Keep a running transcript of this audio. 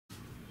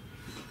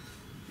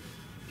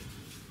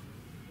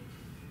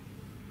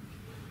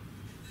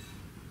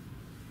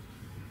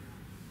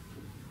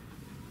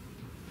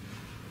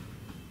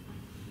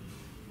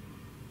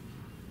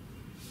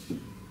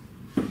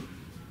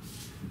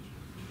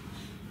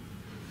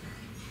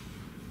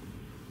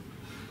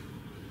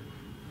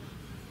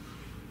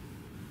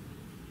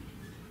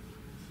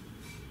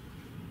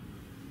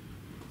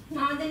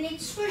the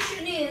next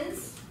question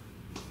is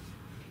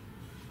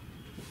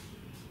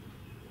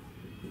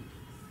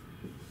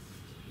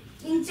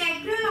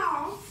integral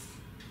of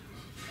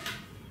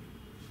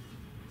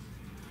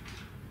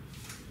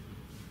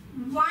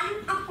 1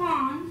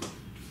 upon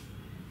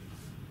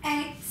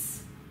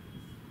x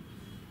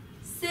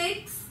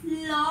 6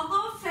 log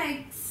of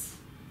x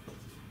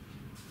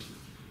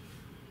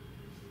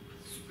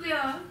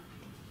square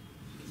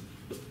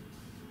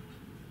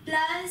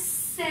plus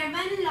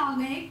 7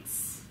 log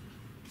x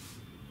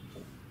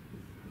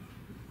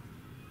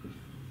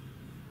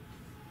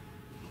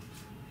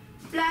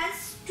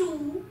plus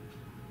 2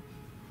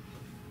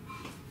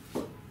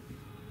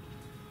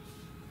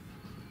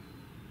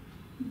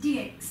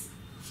 dx.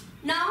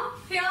 Now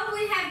here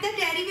we have the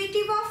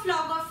derivative of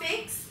log of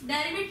x.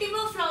 Derivative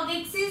of log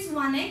x is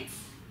 1x,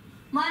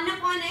 1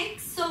 upon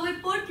x. So we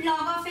put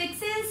log of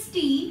x as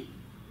t.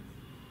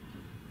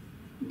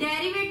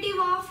 Derivative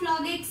of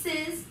log x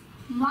is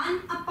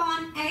 1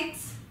 upon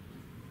x.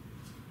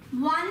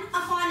 1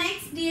 upon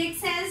x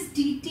dx as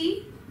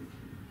dt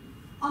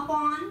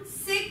upon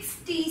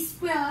 6t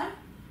square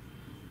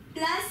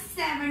plus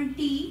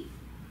 7t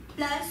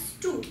plus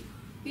 2.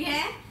 We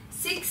have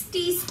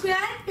 6t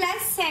square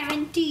plus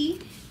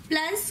 7t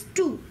plus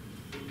 2.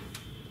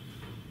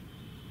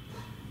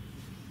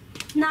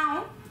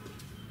 Now,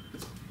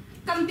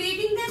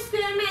 completing the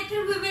square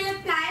method, we will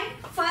apply.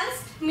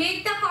 First,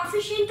 make the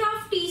coefficient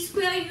of t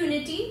square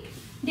unity.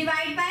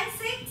 Divide by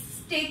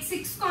 6. Take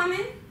 6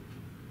 common.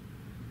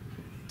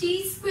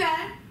 T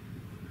square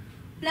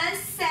plus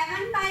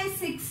 7 by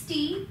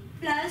 6t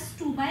plus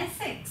 2 by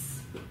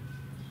 6.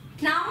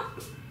 Now,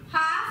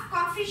 half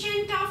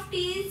coefficient of t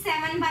is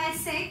 7 by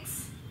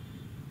 6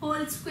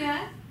 whole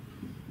square.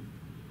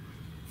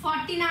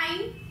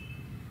 49.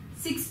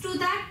 6 to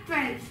the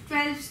 12.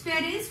 12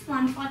 square is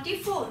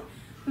 144.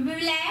 We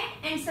will add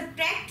and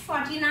subtract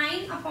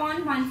 49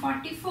 upon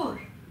 144.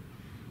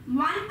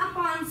 1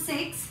 upon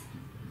 6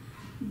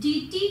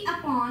 dt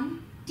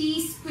upon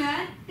t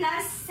square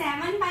plus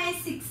 7 by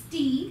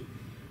 6t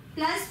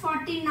plus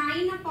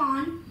 49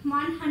 upon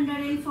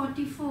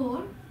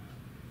 144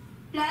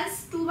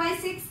 plus 2 by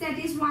 6, that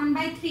is 1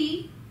 by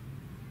 3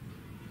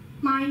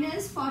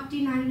 minus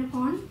 49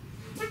 upon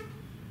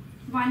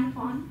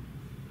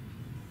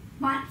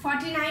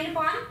 49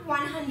 upon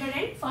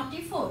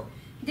 144.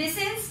 This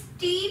is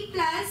t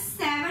plus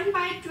 7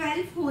 by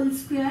 12 whole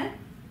square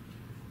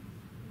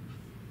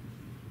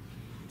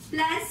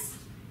plus,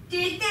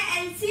 take the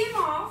LCM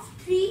of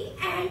 3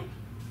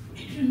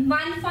 and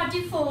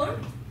 144.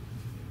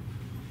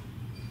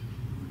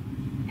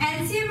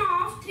 LCM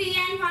of 3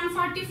 and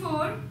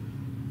 144.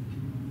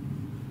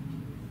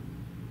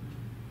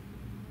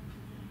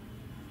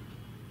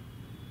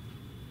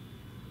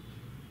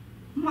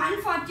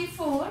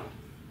 144,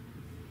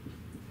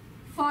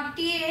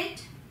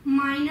 48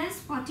 minus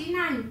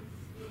 49.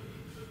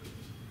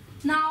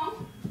 Now,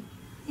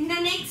 in the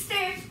next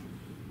step,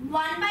 1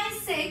 by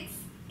 6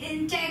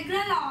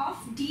 integral of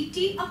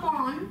dt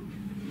upon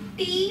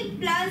t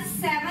plus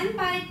 7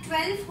 by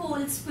 12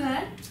 whole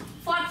square.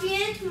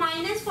 48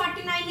 minus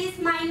 49 is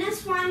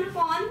minus 1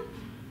 upon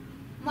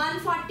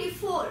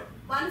 144.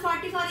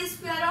 144 is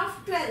square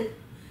of 12.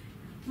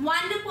 1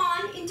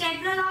 upon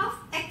integral of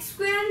x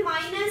square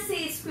minus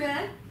a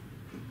square.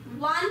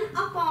 1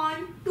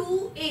 upon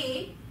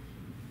 2a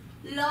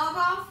log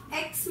of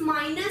x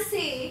minus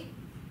a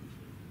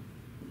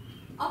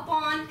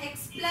upon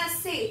x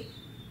plus a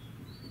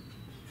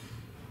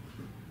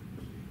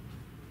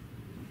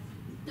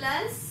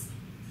plus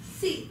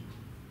c.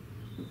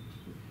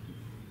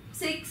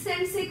 6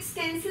 and 6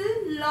 cancel.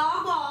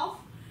 Log of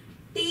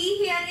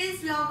t here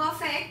is log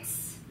of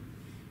x.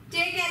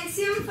 Take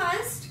LCM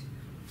first.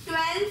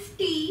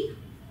 12t,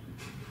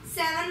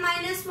 7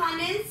 minus 1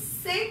 is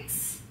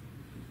 6,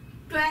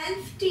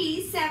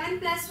 12t, 7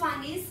 plus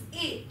 1 is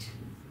 8.